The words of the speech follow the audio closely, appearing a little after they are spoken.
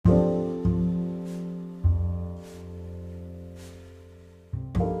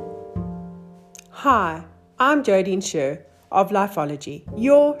Hi, I'm Jodine Sher of Lifeology,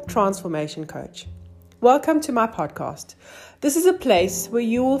 your transformation coach. Welcome to my podcast. This is a place where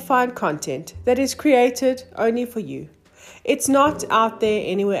you will find content that is created only for you. It's not out there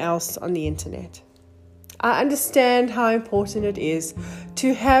anywhere else on the internet. I understand how important it is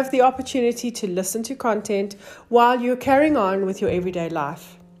to have the opportunity to listen to content while you're carrying on with your everyday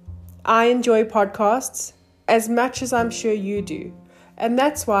life. I enjoy podcasts as much as I'm sure you do, and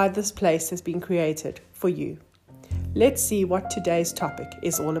that's why this place has been created for you. Let's see what today's topic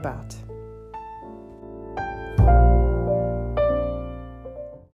is all about.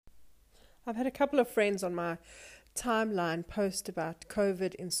 I've had a couple of friends on my timeline post about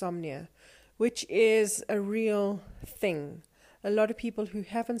COVID insomnia, which is a real thing. A lot of people who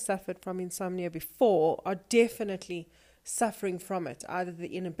haven't suffered from insomnia before are definitely suffering from it, either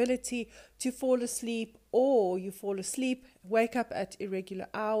the inability to fall asleep, or you fall asleep, wake up at irregular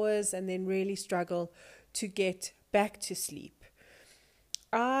hours, and then really struggle to get back to sleep.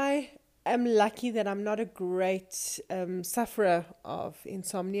 I am lucky that I'm not a great sufferer of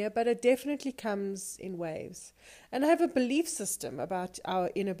insomnia, but it definitely comes in waves. And I have a belief system about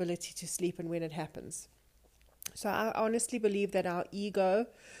our inability to sleep and when it happens. So I honestly believe that our ego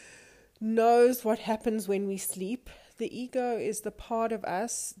knows what happens when we sleep. The ego is the part of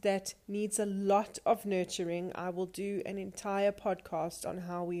us that needs a lot of nurturing. I will do an entire podcast on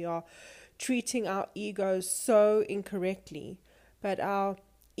how we are treating our egos so incorrectly. But our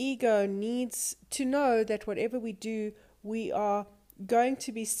ego needs to know that whatever we do, we are going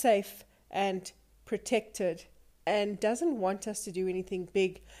to be safe and protected, and doesn't want us to do anything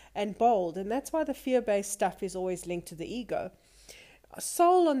big and bold. And that's why the fear-based stuff is always linked to the ego.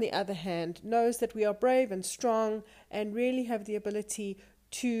 Soul, on the other hand, knows that we are brave and strong and really have the ability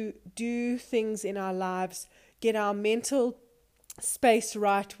to do things in our lives, get our mental space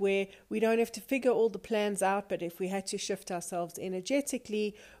right where we don't have to figure all the plans out, but if we had to shift ourselves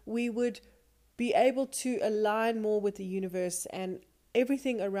energetically, we would be able to align more with the universe, and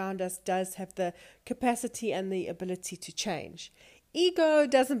everything around us does have the capacity and the ability to change. Ego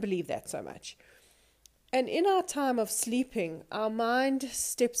doesn't believe that so much. And in our time of sleeping, our mind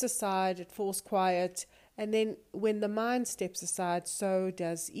steps aside, it falls quiet, and then when the mind steps aside, so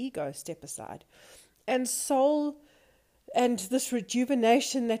does ego step aside. And soul and this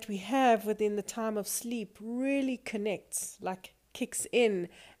rejuvenation that we have within the time of sleep really connects, like kicks in.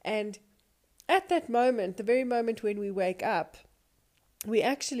 And at that moment, the very moment when we wake up, we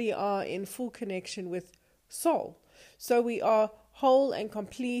actually are in full connection with soul. So we are whole and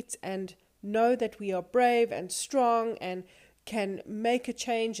complete and know that we are brave and strong and can make a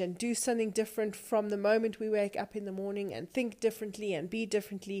change and do something different from the moment we wake up in the morning and think differently and be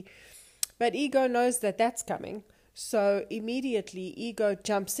differently. But ego knows that that's coming. So immediately ego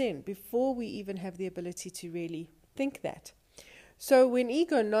jumps in before we even have the ability to really think that. So when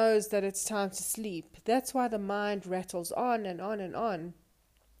ego knows that it's time to sleep, that's why the mind rattles on and on and on,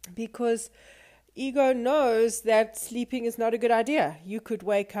 because ego knows that sleeping is not a good idea. You could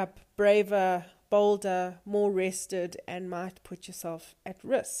wake up braver, bolder, more rested, and might put yourself at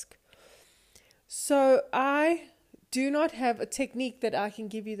risk. So I do not have a technique that I can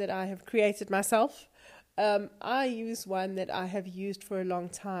give you that I have created myself. I use one that I have used for a long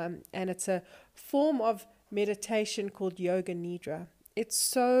time, and it's a form of meditation called Yoga Nidra. It's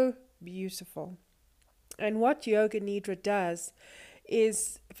so beautiful. And what Yoga Nidra does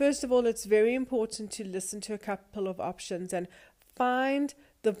is, first of all, it's very important to listen to a couple of options and find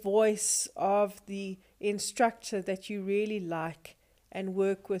the voice of the instructor that you really like and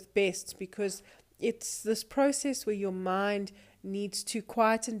work with best, because it's this process where your mind needs to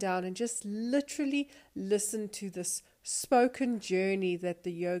quieten down and just literally listen to this spoken journey that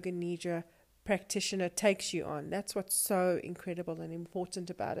the Yoga Nidra practitioner takes you on. That's what's so incredible and important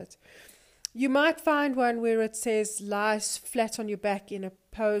about it. You might find one where it says lie flat on your back in a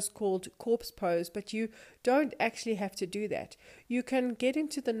pose called corpse pose, but you don't actually have to do that. You can get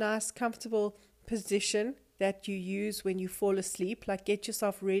into the nice, comfortable position that you use when you fall asleep, like get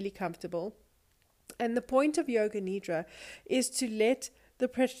yourself really comfortable. And the point of Yoga Nidra is to let the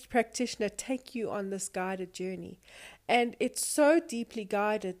practitioner take you on this guided journey. And it's so deeply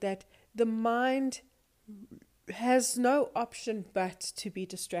guided that the mind has no option but to be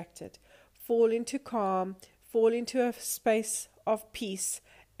distracted. Fall into calm, fall into a space of peace,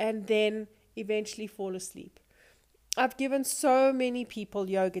 and then eventually fall asleep. I've given so many people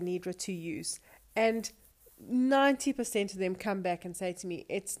Yoga Nidra to use, and 90% of them come back and say to me,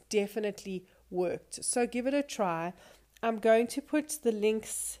 it's definitely worked. So give it a try. I'm going to put the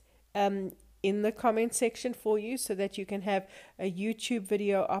links in the comment section for you so that you can have a YouTube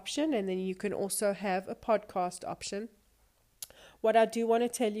video option, and then you can also have a podcast option. What I do want to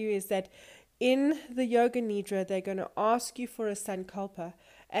tell you is that in the Yoga Nidra, they're going to ask you for a Sankalpa,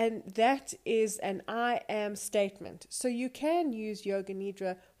 and that is an I am statement. So you can use Yoga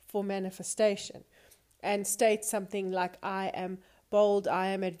Nidra for manifestation and state something like, I am bold, I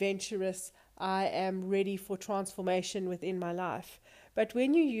am adventurous, I am ready for transformation within my life. But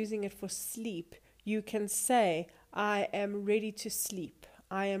when you're using it for sleep, you can say, I am ready to sleep.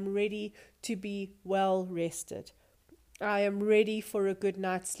 I am ready to be well rested. I am ready for a good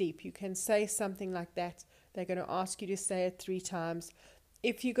night's sleep. You can say something like that. They're going to ask you to say it 3 times.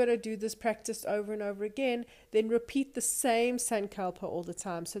 If you're going to do this practice over and over again, then repeat the same Sankalpa all the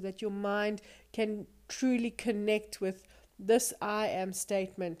time so that your mind can truly connect with this I am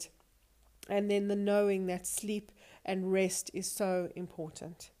statement, and then the knowing that sleep and rest is so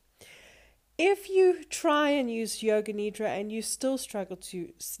important. If you try and use Yoga Nidra and you still struggle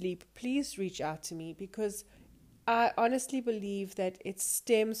to sleep, please reach out to me, because I honestly believe that it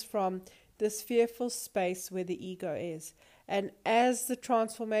stems from this fearful space where the ego is. And as the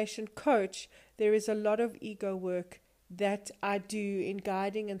transformation coach, there is a lot of ego work that I do in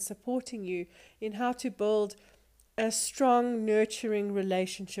guiding and supporting you in how to build a strong, nurturing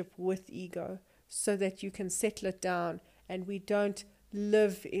relationship with ego so that you can settle it down and we don't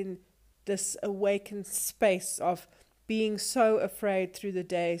live in this awakened space of being so afraid through the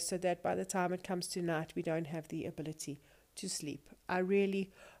day so that by the time it comes to night, we don't have the ability to sleep. I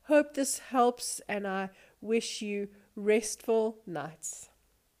really hope this helps, and I wish you restful nights.